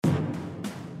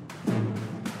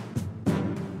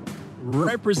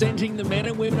Representing the men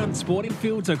and women on sporting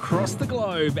fields across the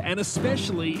globe and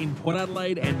especially in Port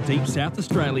Adelaide and deep South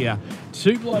Australia.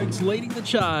 Two blokes leading the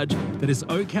charge that it's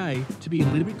okay to be a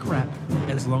little bit crap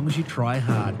as long as you try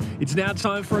hard. It's now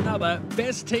time for another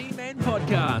Best Team Men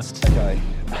podcast. Okay.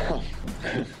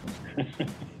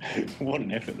 What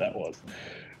an effort that was.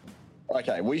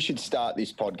 Okay, we should start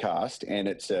this podcast, and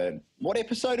it's what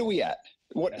episode are we at?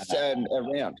 What's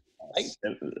around?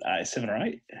 7 or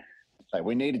 8. Okay,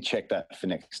 we need to check that for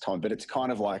next time, but it's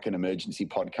kind of like an emergency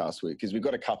podcast because we've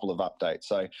got a couple of updates.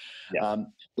 So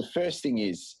the first thing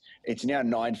is it's now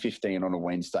 9:15 on a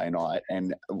Wednesday night,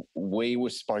 and we were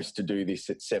supposed to do this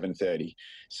at 7:30.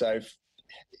 So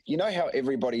you know how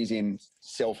everybody's in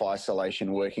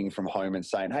self-isolation, working from home and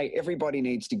saying, hey, everybody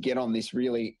needs to get on this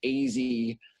really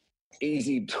easy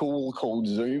tool called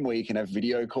Zoom where you can have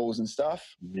video calls and stuff.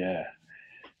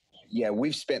 Yeah,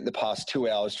 we've spent the past 2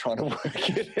 hours trying to work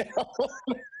it out.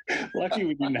 Lucky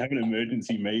we didn't have an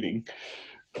emergency meeting.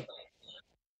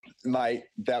 Mate,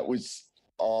 that was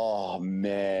so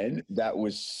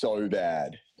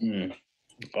bad.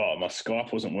 Oh, my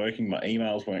Skype wasn't working. My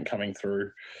emails weren't coming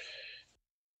through.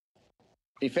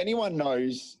 If anyone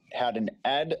knows how to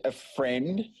add a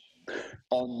friend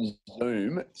on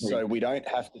Zoom so we don't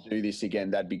have to do this again,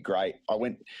 that'd be great. I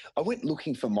went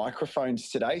looking for microphones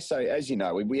today. So as you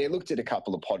know, we looked at a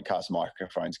couple of podcast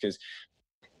microphones because,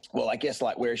 well, I guess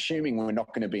like we're assuming we're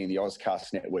not going to be in the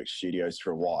Ozcast Network studios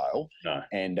for a while. No.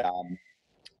 And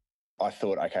I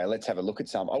thought, okay, let's have a look at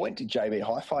some. I went to JB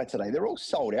Hi-Fi today. They're all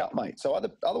sold out, mate. So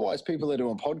otherwise people are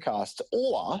doing podcasts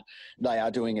or they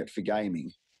are doing it for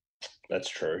gaming. That's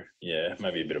true. Yeah,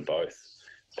 maybe a bit of both.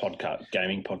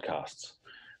 Gaming podcasts.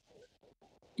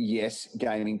 Yes,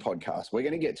 gaming podcasts. We're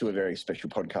going to get to a very special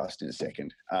podcast in a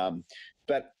second.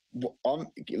 But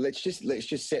let's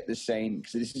just set the scene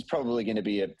because this is probably going to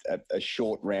be a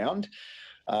short round.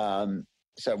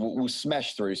 So we'll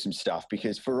smash through some stuff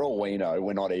because for all we know,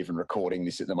 we're not even recording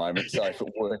this at the moment. So if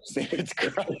it works, then it's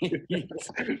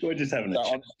great. We're just having a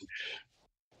chat.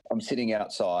 I'm sitting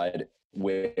outside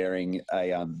wearing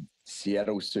a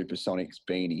Seattle Supersonics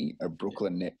beanie, a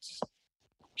Brooklyn Nets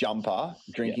jumper,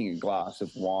 drinking a glass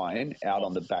of wine out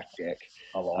on the back deck.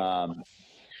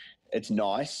 It's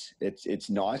nice. It's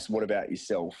nice. What about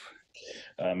yourself?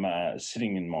 I'm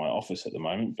sitting in my office at the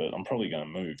moment, but I'm probably going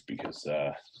to move because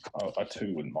I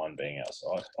too wouldn't mind being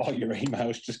outside. Oh, your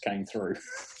emails just came through.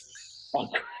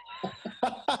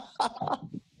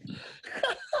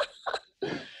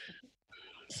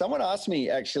 Someone asked me,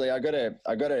 actually, I got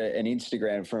an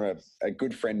Instagram from a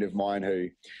good friend of mine who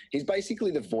he's basically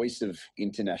the voice of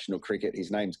international cricket. His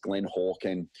name's Glenn Hawke,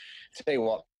 and tell you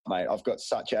what, mate, I've got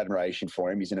such admiration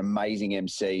for him. He's an amazing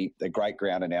MC, a great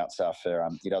ground announcer for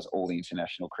he does all the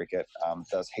international cricket,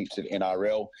 does heaps of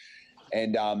NRL,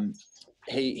 and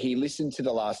he listened to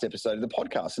the last episode of the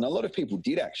podcast, and a lot of people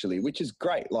did actually, which is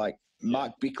great. Like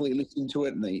Mark Bickley listened to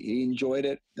it and he enjoyed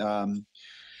it, and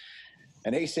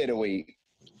he said,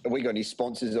 Have we got any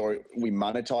sponsors or are we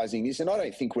monetizing this? And I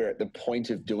don't think we're at the point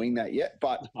of doing that yet,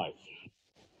 but No.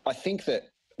 I think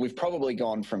that we've probably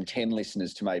gone from 10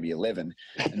 listeners to maybe 11,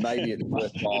 and maybe it's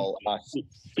worthwhile us.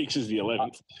 Fixes the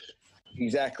 11th.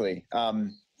 Exactly.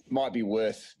 Might be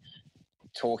worth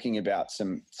talking about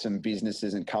some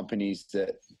businesses and companies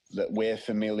that we're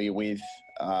familiar with.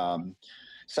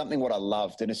 Something what I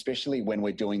loved, and especially when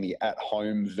we're doing the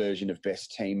at-home version of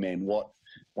Best Team Men,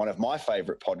 one of my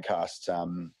favourite podcasts,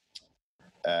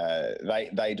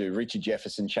 they do. Richard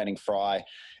Jefferson, Channing Frye,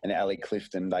 and Ali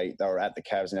Clifton. They were at the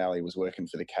Cavs, and Ali was working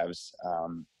for the Cavs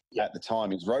at the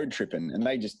time. He was road tripping, and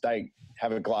they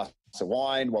have a glass of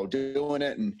wine while doing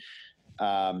it. And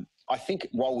I think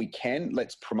while we can,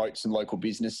 let's promote some local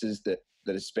businesses that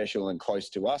are special and close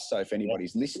to us. So if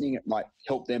anybody's listening, it might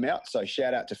help them out. So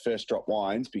shout out to First Drop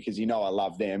Wines because I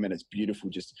love them, and it's beautiful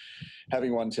just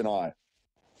having one tonight.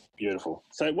 Beautiful.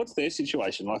 So what's their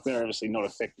situation? Like they're obviously not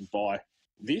affected by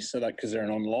this, because they're an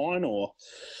online or?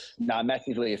 No,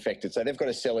 massively affected. So they've got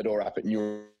a cellar door up at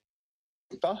New.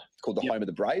 It's called the Home of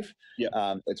the Brave.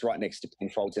 It's right next to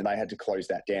Penfolds, and they had to close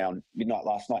that down midnight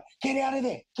last night. Get out of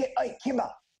there. Hey, Kimber,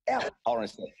 out. Hold on a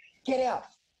second. Get out.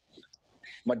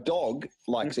 My dog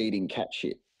likes eating cat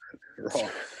shit. Right.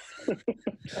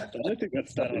 I don't think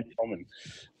that's that uncommon.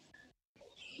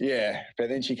 Yeah, but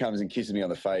then she comes and kisses me on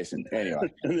the face, and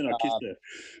anyway. And then I kissed her.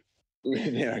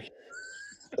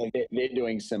 So they're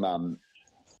doing some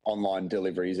online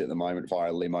deliveries at the moment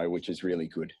via Limo, which is really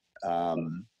good.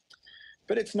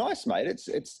 But it's nice, mate.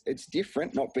 It's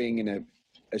different not being in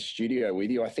a studio with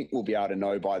you. I think we'll be able to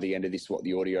know by the end of this what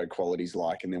the audio quality's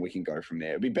like, and then we can go from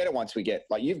there. It'd be better once we get,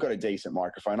 like, you've got a decent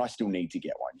microphone. I still need to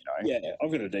get one, you know? Yeah,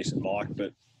 I've got a decent mic,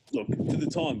 but look, for the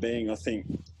time being, I think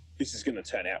this is going to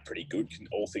turn out pretty good,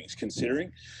 all things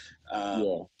considering.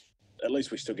 At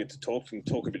least we still get to talk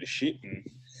a bit of shit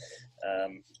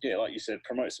and, like you said,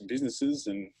 promote some businesses.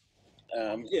 And,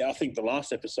 I think the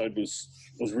last episode was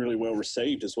really well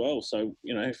received as well. So,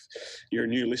 you know, if you're a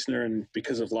new listener and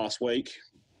because of last week,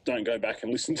 don't go back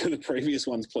and listen to the previous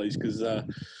ones, please, because I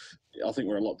think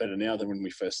we're a lot better now than when we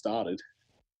first started.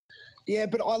 Yeah,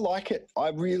 but I like it. I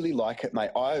really like it,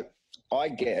 mate. I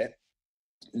get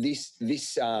this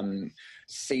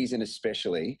season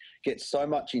especially, get so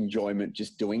much enjoyment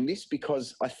just doing this,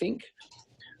 because I think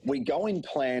we go in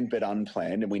planned but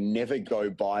unplanned, and we never go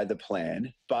by the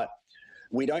plan, but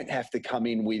we don't have to come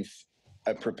in with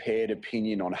a prepared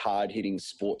opinion on hard-hitting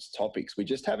sports topics. We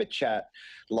just have a chat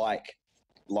like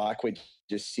we're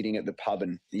just sitting at the pub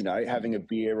and, you know, having a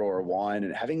beer or a wine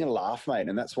and having a laugh, mate.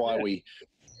 And that's why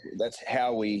that's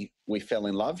how we fell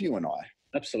in love, you and I.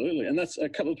 Absolutely. And that's, a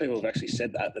couple of people have actually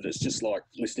said that it's just like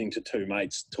listening to two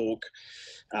mates talk,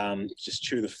 just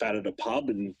chew the fat at a pub.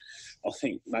 And I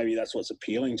think maybe that's what's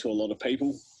appealing to a lot of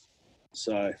people.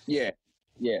 So yeah.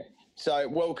 So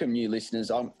welcome, new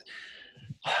listeners.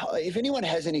 If anyone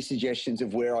has any suggestions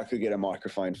of where I could get a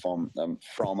microphone from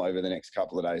over the next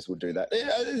couple of days, we'll do that.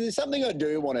 There's something I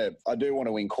do want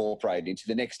to incorporate into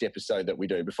the next episode that we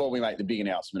do before we make the big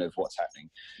announcement of what's happening.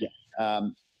 Yeah.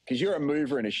 Because you're a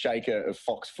mover and a shaker of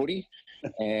Fox footy,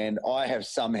 and I have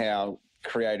somehow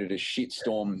created a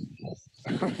shitstorm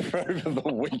over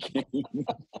the weekend.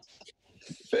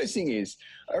 First thing is,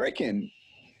 I reckon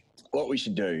what we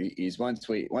should do is once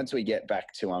we get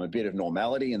back to a bit of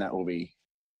normality, and that will be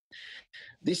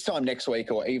this time next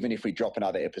week, or even if we drop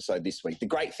another episode this week. The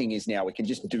great thing is now we can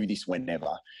just do this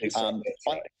whenever. Exactly.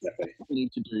 I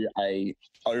need to do a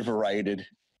overrated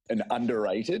and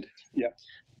underrated. Yeah.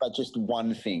 But just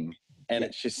one thing. And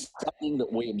it's just something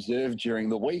that we observed during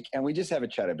the week, and we just have a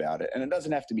chat about it. And it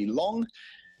doesn't have to be long,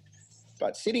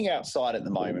 but sitting outside at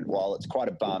the moment while it's quite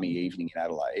a balmy evening in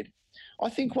Adelaide, I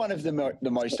think one of the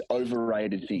most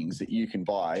overrated things that you can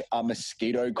buy are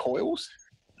mosquito coils.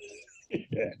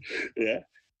 Yeah.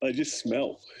 They just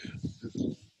smell.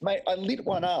 Mate, I lit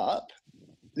one up.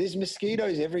 There's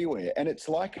mosquitoes everywhere, and it's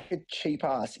like a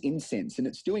cheap-ass incense, and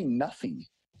it's doing nothing.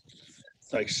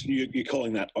 So you're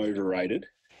calling that overrated?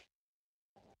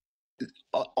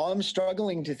 I'm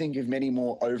struggling to think of many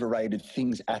more overrated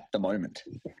things at the moment.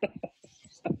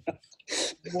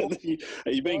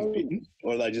 Are you being bitten,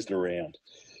 or are they just around?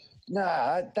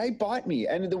 Nah, they bite me.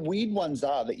 And the weird ones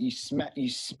are that you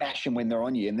smash them when they're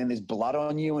on you, and then there's blood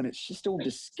on you, and it's just all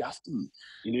disgusting.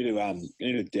 You need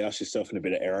to douse yourself in a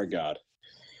bit of Aerogard.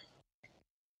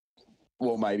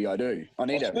 Well, maybe I do. I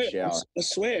need to have a shower. I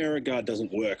swear Aerogard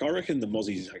doesn't work. I reckon the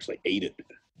Mozzies actually eat it.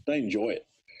 They enjoy it.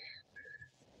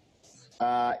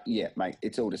 Yeah, mate,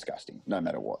 it's all disgusting, no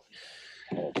matter what.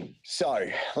 So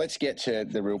let's get to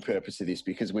the real purpose of this,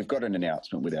 because we've got an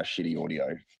announcement with our shitty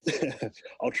audio.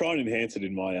 I'll try and enhance it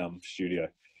in my studio.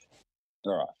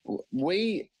 All right.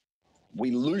 We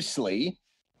loosely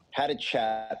had a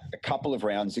chat a couple of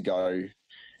rounds ago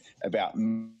about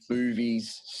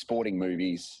movies, sporting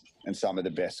movies, and some of the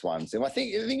best ones. And I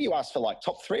think you asked for like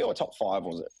top 3 or top 5,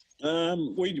 was it?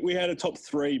 We had a top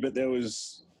 3, but there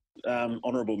was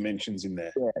honourable mentions in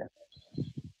there. Yeah.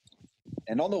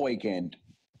 And on the weekend,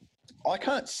 I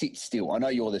can't sit still. I know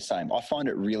you're the same. I find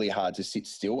it really hard to sit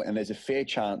still, and there's a fair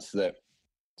chance that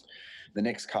the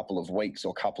next couple of weeks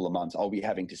or couple of months, I'll be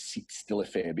having to sit still a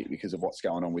fair bit because of what's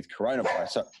going on with coronavirus.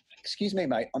 So, excuse me,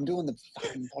 mate, I'm doing the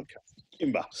fucking podcast.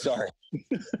 Kimber. Sorry.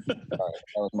 That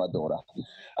was my daughter.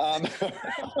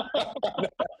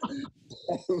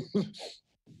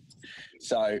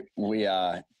 So we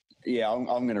are, I'm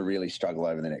going to really struggle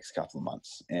over the next couple of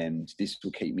months, and this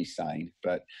will keep me sane.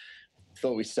 But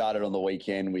thought we started on the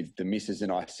weekend with the missus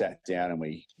and I sat down and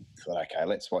we thought, okay,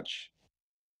 let's watch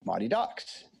Mighty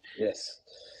Ducks. Yes.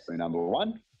 Through number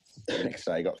 1. The next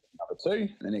day got through number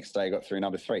 2. The next day got through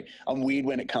number 3. I'm weird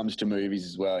when it comes to movies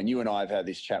as well. And you and I have had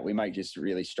this chat. We make just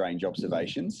really strange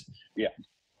observations. Yeah.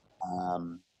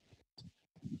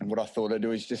 And what I thought I'd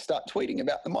do is just start tweeting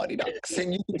about the Mighty Ducks,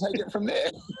 and you can take it from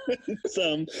there.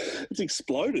 It's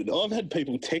exploded. I've had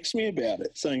people text me about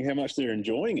it, saying how much they're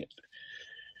enjoying it.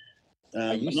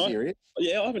 Are you serious?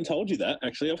 I haven't told you that,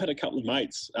 actually. I've had a couple of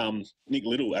mates. Nick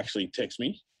Little actually texted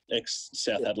me,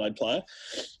 ex-South Adelaide player,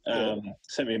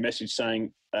 sent me a message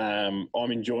saying, I'm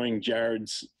enjoying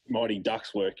Jared's Mighty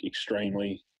Ducks work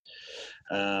extremely.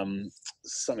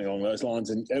 something along those lines.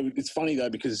 And it's funny though,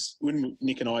 because when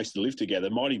Nick and I used to live together,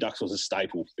 Mighty Ducks was a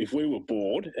staple. If we were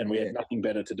bored and we had nothing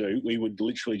better to do, we would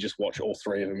literally just watch all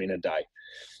three of them in a day.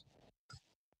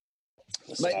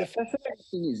 Mate, the fascinating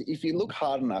thing is, if you look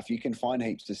hard enough, you can find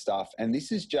heaps of stuff. And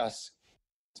this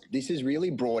is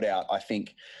really brought out, I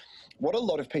think, what a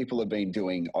lot of people have been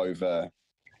doing over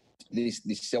this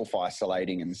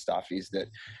self-isolating and stuff is that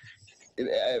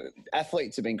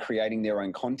athletes have been creating their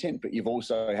own content, but you've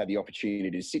also had the opportunity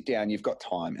to sit down, you've got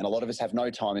time, and a lot of us have no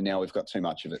time, and now we've got too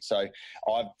much of it. So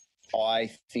I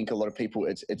think a lot of people,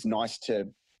 it's nice to,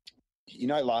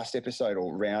 last episode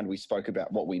or round, we spoke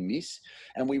about what we miss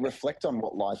and we reflect on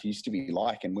what life used to be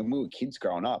like. And when we were kids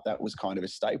growing up, that was kind of a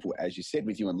staple, as you said,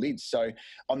 with you and Lids. So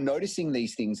I'm noticing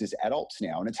these things as adults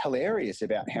now, and it's hilarious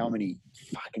about how many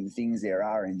fucking things there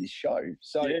are in this show.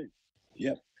 So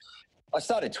yeah. I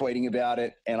started tweeting about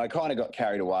it and I kind of got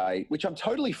carried away, which I'm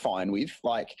totally fine with.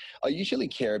 Like, I usually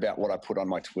care about what I put on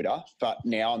my Twitter, but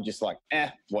now I'm just like,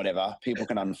 whatever. People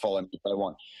can unfollow me if they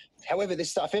want. However,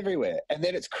 there's stuff everywhere. And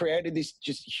then it's created this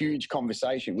just huge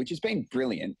conversation, which has been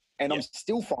brilliant. And I'm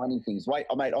still finding things. Wait,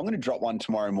 mate, I'm going to drop one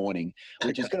tomorrow morning,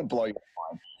 which is going to blow your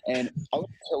mind. And I'm going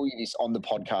to tell you this on the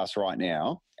podcast right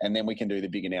now, and then we can do the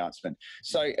big announcement.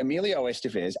 So Emilio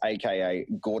Estevez, a.k.a.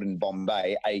 Gordon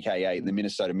Bombay, a.k.a. the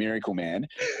Minnesota Miracle Man,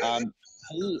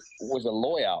 he was a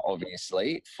lawyer,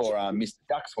 obviously, for Mr.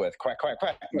 Ducksworth. Quack, quack,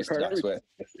 quack, Mr. Ducksworth.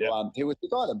 Yeah. He was the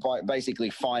guy that basically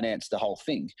financed the whole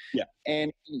thing. Yeah.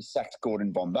 And he sacked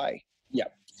Gordon Bombay. Yeah.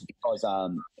 Because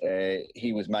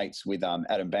he was mates with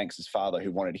Adam Banks' father,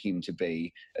 who wanted him to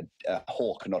be a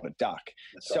hawk, not a duck.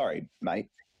 Sorry, mate.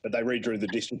 But they redrew the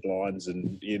district lines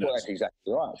and, Well, that's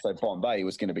exactly right. So Bombay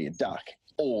was going to be a duck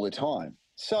all the time.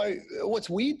 So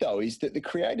what's weird, though, is that the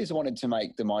creators wanted to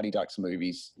make the Mighty Ducks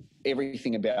movies,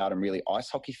 everything about them really ice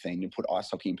hockey themed and put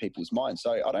ice hockey in people's minds.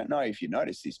 So I don't know if you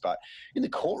noticed this, but in the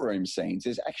courtroom scenes,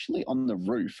 there's actually on the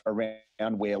roof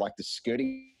around where like the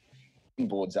skirting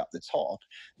boards up the top,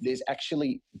 there's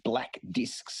actually black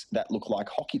discs that look like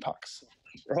hockey pucks.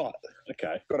 Right.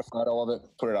 Okay. Got a photo of it.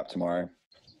 Put it up tomorrow.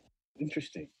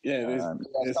 Interesting. Yeah.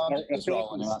 I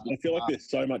feel like there's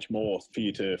so much more for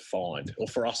you to find, or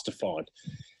for us to find.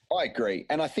 I agree.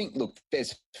 And I think, look,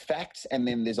 there's facts and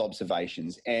then there's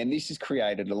observations. And this has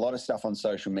created a lot of stuff on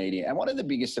social media. And one of the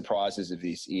biggest surprises of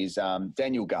this is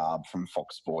Daniel Garb from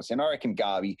Fox Sports. And I reckon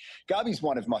Garby's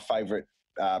one of my favourite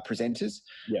presenters.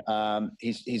 Yeah.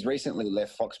 He's recently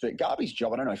left Fox, but Garby's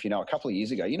job, I don't know if you know, a couple of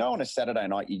years ago, on a Saturday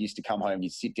night, you used to come home,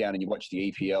 you'd sit down and you watch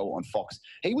the EPL on Fox.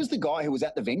 He was the guy who was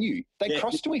at the venue. They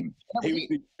crossed to him.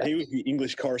 He was the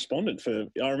English correspondent for,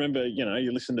 I remember,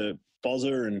 you listen to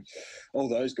Bozza and all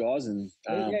those guys. And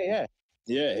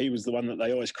yeah, he was the one that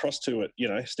they always crossed to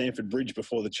at, Stamford Bridge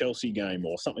before the Chelsea game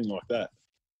or something like that.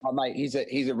 Oh, mate, he's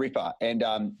a ripper. And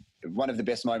one of the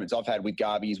best moments I've had with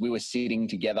Garby is we were sitting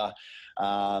together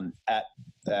at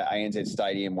the ANZ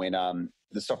Stadium when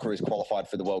the Socceroos qualified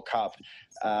for the World Cup.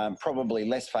 Probably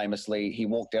less famously, he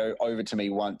walked over to me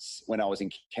once when I was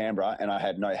in Canberra and I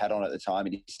had no hat on at the time,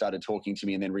 and he started talking to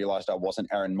me and then realised I wasn't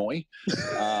Aaron Moy.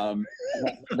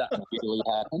 That really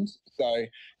happened. So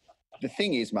the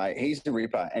thing is, mate, he's the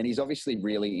ripper, and he's obviously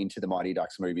really into the Mighty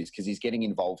Ducks movies because he's getting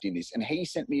involved in this. And he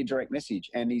sent me a direct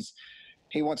message, and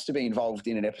he wants to be involved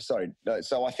in an episode.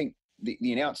 So I think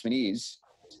the announcement is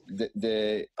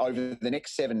that over the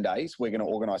next 7 days, we're going to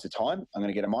organise a time. I'm going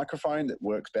to get a microphone that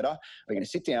works better. We're going to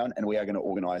sit down and we are going to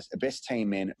organise a Best Team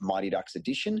Men Mighty Ducks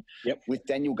edition with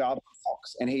Daniel Garber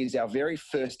Fox. And he's our very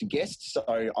first guest. So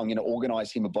I'm going to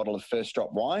organise him a bottle of First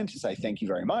Drop wine to say thank you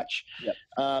very much.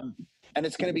 And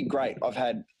it's going to be great. I've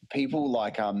had people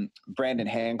like Brandon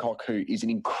Hancock, who is an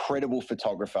incredible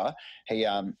photographer. He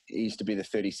used to be the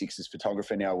 36ers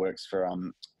photographer, now works for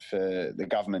the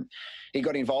government. He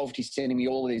got involved. He's sending me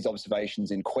all of these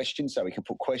observations and questions so we can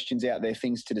put questions out there,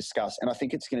 things to discuss. And I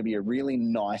think it's going to be a really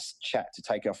nice chat to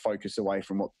take our focus away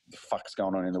from what the fuck's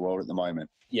going on in the world at the moment.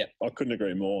 Yeah, I couldn't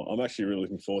agree more. I'm actually really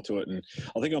looking forward to it. And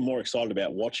I think I'm more excited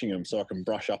about watching them so I can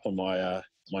brush up on my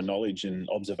my knowledge and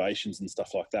observations and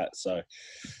stuff like that. So,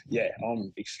 yeah,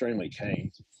 I'm extremely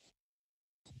keen.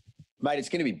 Mate, it's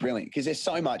going to be brilliant because there's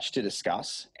so much to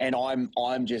discuss, and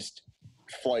I'm just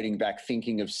floating back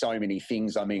thinking of so many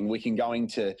things. I mean, we can go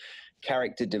into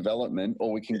character development,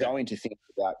 or we can go into things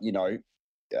about,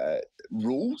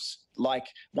 rules. Like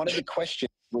one of the questions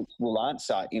we'll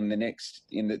answer in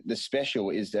the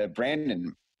special is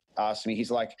Brandon asked me,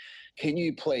 he's like, can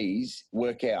you please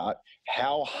work out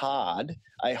how hard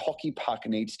a hockey puck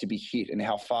needs to be hit and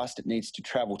how fast it needs to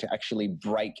travel to actually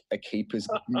break a keeper's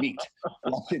mitt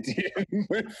like it did in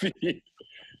Murphy?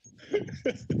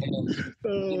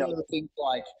 And, I think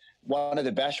like one of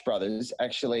the Bash brothers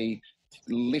actually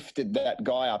lifted that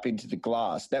guy up into the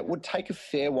glass. That would take a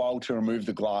fair while to remove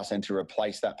the glass and to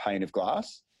replace that pane of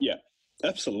glass. Yeah,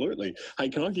 absolutely. Hey,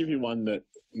 can I give you one that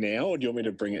now, or do you want me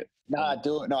to bring it? No,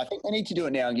 do it. No, I think they need to do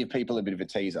it now and give people a bit of a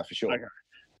teaser for sure. Okay.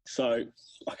 So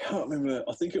I can't remember.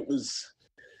 I think it was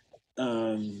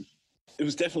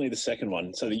definitely the second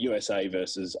one. So the USA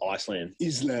versus Iceland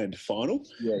final.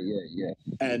 Yeah.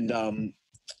 And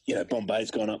Bombay's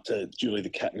gone up to Julie the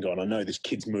Cat and gone, I know this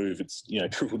kid's move. It's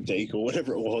triple deke or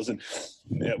whatever it was, and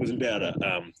it was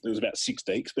about 6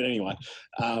 dekes. But anyway,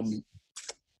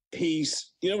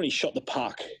 he's when he shot the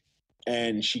puck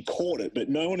and she caught it, but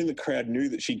no one in the crowd knew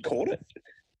that she'd caught it.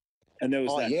 And there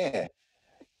was that. Yeah.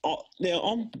 Oh, now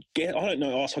I don't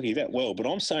know ice hockey that well, but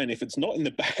I'm saying if it's not in the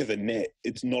back of the net,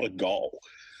 it's not a goal.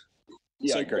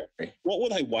 Yeah, so I agree. What were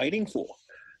they waiting for?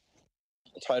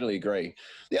 I totally agree.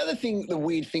 The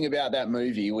weird thing about that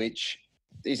movie, which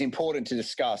is important to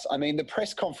discuss, I mean, the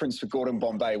press conference for Gordon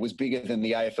Bombay was bigger than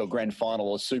the AFL Grand Final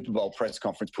or Super Bowl press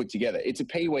conference put together. It's a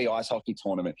Pee-wee ice hockey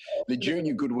tournament, the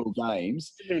Junior Goodwill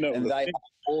Games, and they have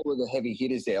all of the heavy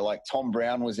hitters there. Like Tom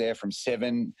Brown was there from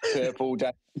Seven, Purple,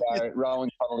 Rowan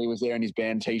Connolly was there in his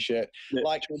band T-shirt.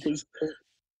 Like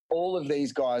all of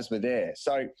these guys were there.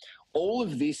 So all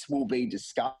of this will be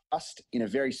discussed in a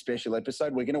very special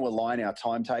episode. We're going to align our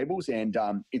timetables, and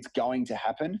it's going to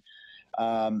happen.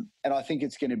 And I think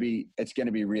it's going to be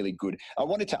really good. I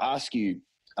wanted to ask you,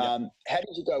 how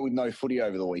did you go with no footy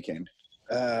over the weekend?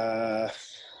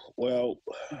 Well,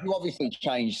 you obviously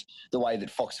changed the way that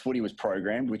Fox Footy was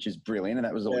programmed, which is brilliant, and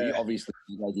that was all you obviously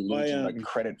gave you legitimate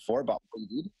credit for it, but what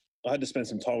you did. I had to spend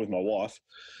some time with my wife.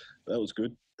 That was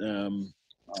good.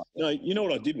 No, you know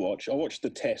what I did watch? I watched The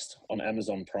Test on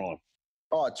Amazon Prime.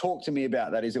 Oh, talk to me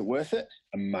about that. Is it worth it?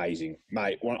 Amazing,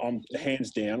 mate. I'm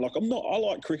hands down. Like I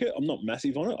like cricket. I'm not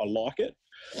massive on it. I like it.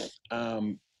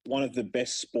 One of the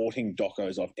best sporting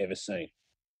docos I've ever seen.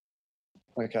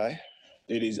 Okay.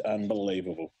 It is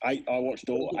unbelievable. I watched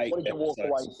all 8 episodes. What did you walk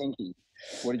away thinking?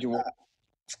 What did you walk?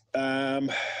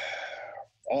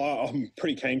 I'm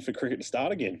pretty keen for cricket to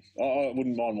start again. I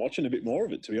wouldn't mind watching a bit more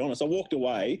of it, to be honest. I walked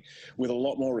away with a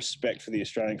lot more respect for the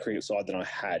Australian cricket side than I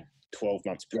had 12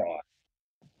 months prior.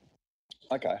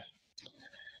 Okay.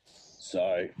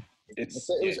 So I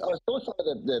saw some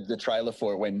of the trailer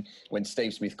for it when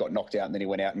Steve Smith got knocked out and then he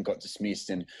went out and got dismissed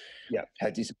and how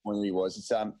disappointed he was.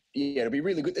 It's it'll be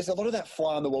really good. There's a lot of that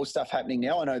fly on the wall stuff happening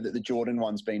now. I know that the Jordan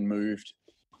one's been moved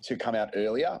to come out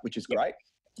earlier, which is great.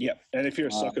 Yep. And if you're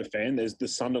a soccer fan, there's the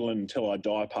Sunderland Until I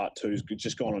Die Part 2 is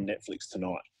just gone on Netflix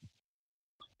tonight.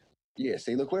 Yeah,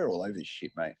 see, look, we're all over this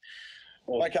shit, mate.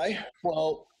 Okay,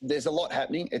 well, there's a lot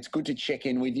happening. It's good to check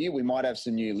in with you. We might have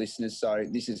some new listeners, so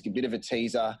this is a bit of a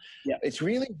teaser. Yeah. It's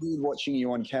really weird watching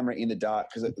you on camera in the dark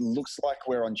because it looks like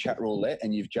we're on chat roulette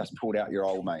and you've just pulled out your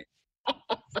old mate.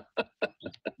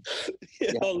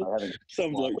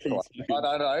 Some bloke. I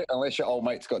don't know, unless your old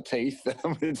mate's got teeth.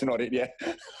 It's not it yet.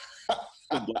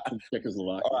 All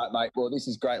right, mate. Well, this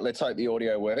is great. Let's hope the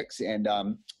audio works. And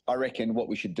I reckon what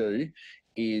we should do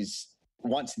is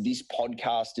once this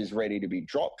podcast is ready to be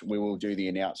dropped, we will do the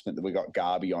announcement that we got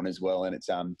Garby on as well. And it's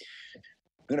I'm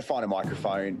going to find a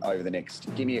microphone over the next.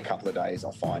 Give me a couple of days.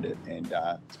 I'll find it. And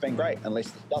it's been great. Unless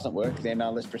it doesn't work, then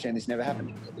let's pretend this never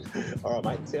happened. All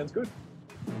right, mate. Sounds good.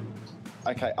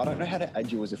 Okay, I don't know how to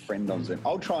add you as a friend on Zoom.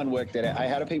 I'll try and work that out. Hey,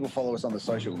 how do people follow us on the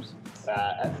socials?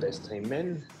 At Best Team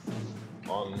Men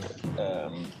on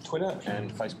Twitter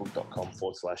and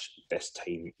Facebook.com/Best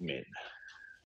Team Men.